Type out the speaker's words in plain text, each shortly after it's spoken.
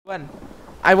One.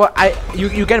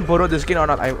 You can borrow the skin or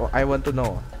not? I want to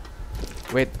know.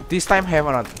 Wait, this time have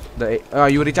or not? The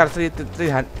you recharge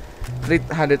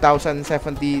 300,000,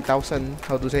 70,000.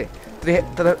 How to say?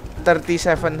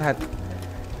 37.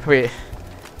 Wait,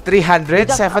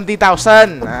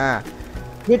 370,000.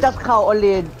 You just count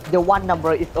only the one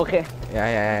number is okay.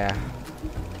 Yeah.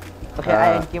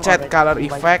 Okay, chat color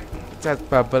effect, chat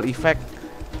bubble effect.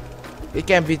 It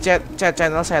can be chat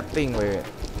channel setting.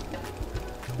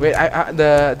 Wait,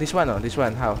 this one, this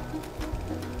one, how?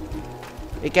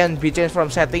 It can be changed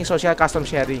from setting, social, custom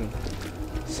sharing.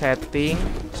 Setting,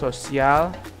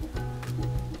 social,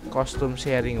 custom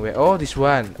sharing. Wait, oh, this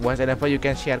one. Once ever you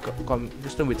can share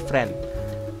custom with friend.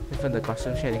 Even the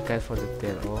custom sharing guide for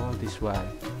detail. Oh, this one.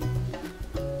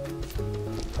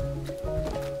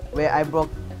 Wait, I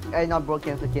not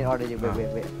broken skin already.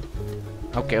 Wait.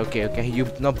 Okay. You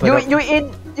no. You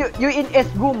in S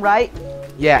room, right?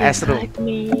 Yeah, S room.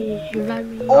 You like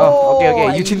me. Oh,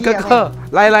 okay. Eugene ke?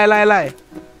 Lie.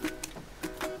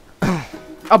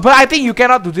 Oh, but I think you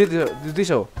cannot do this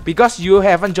because you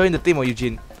haven't joined the team,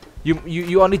 Eugene.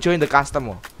 You only join the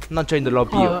custom, not join the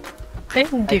lobby. I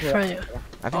think different.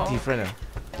 I think different.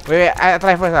 Wait, I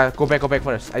try first. Go back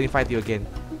first. I invite you again.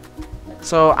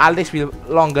 So Alex will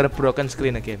longer broken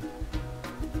screen again.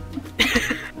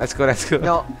 Let's go.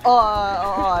 No.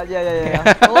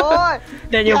 Yeah. Oh.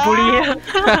 Then you bully.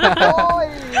 Oh,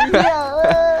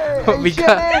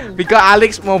 yeah. because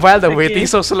Alex mobile the waiting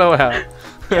so slow.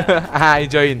 I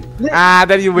join.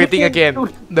 Then you waiting again.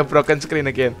 The broken screen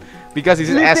again. Because this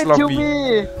is S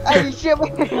lobby.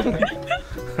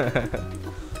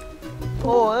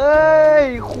 Oh,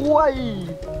 hey,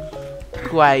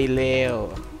 Kuai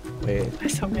Leo. Wait.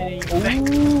 So many.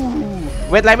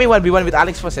 Wait, let me 1v1 with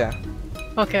Alex first, yeah.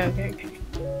 Okay.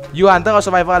 You hunter or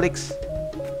survivor, Alex?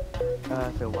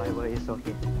 Survivor is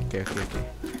okay. Okay.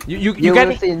 You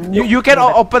can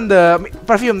open the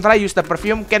perfume. Try use the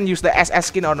perfume. Can use the SS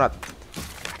skin or not?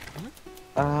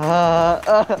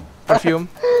 Perfume.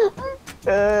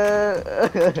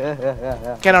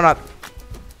 Can or not?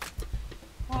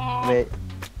 Wait.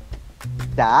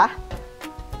 Da.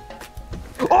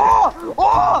 Oh!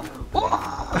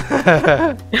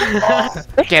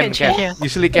 Can.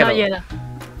 Usually can. Not yet.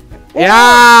 Yeah.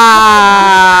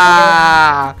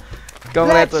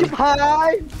 Congratulations.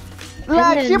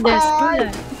 Lag chip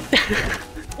high.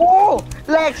 Oh,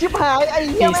 lag chip high.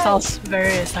 He sounds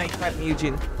very excited.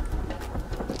 Eugene.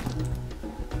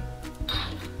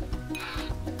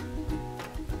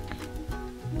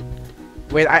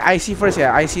 Wait, I see first,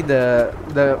 yeah. I see the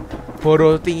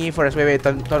borrow thingy first. Wait.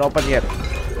 Don't open yet.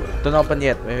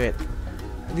 Wait.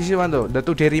 This is one though. The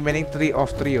two remaining 3 of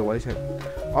 3. What is it?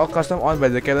 All custom owned by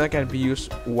the character can be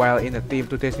used while in a team.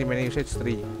 Today's remaining usage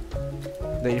 3.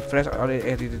 The influence only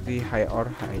identity high or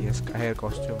higher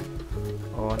costume.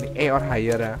 Oh, A or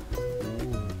higher.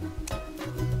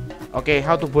 Okay,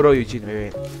 how to borrow, Eugene?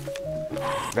 Wait.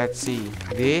 Let's see.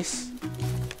 This.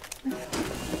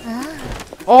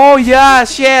 Oh yeah,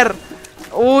 share.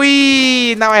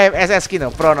 Ui, now I have SS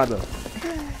skin, pro not though.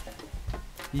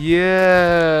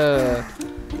 Yeah.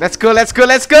 Let's go.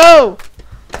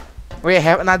 Wait,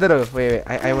 have another. Wait.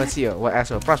 I want to see what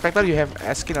else. Prospector, you have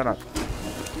S skin or not?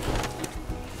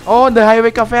 Oh, the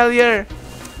highway cavalier.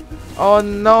 Oh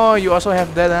no, you also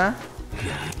have that, huh?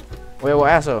 Wait, what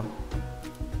else?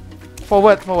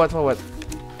 Forward. How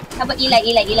about Eli?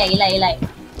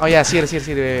 Oh yeah, see.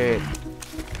 Wait.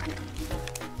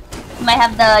 Might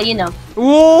have the,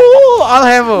 Ooh, I'll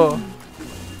have.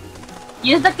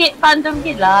 Use the phantom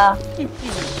kit lah.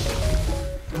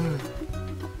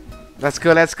 Let's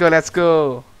go.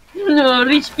 No,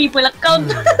 rich people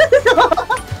account.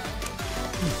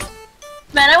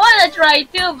 Man, I wanna try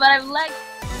too, but I'm like.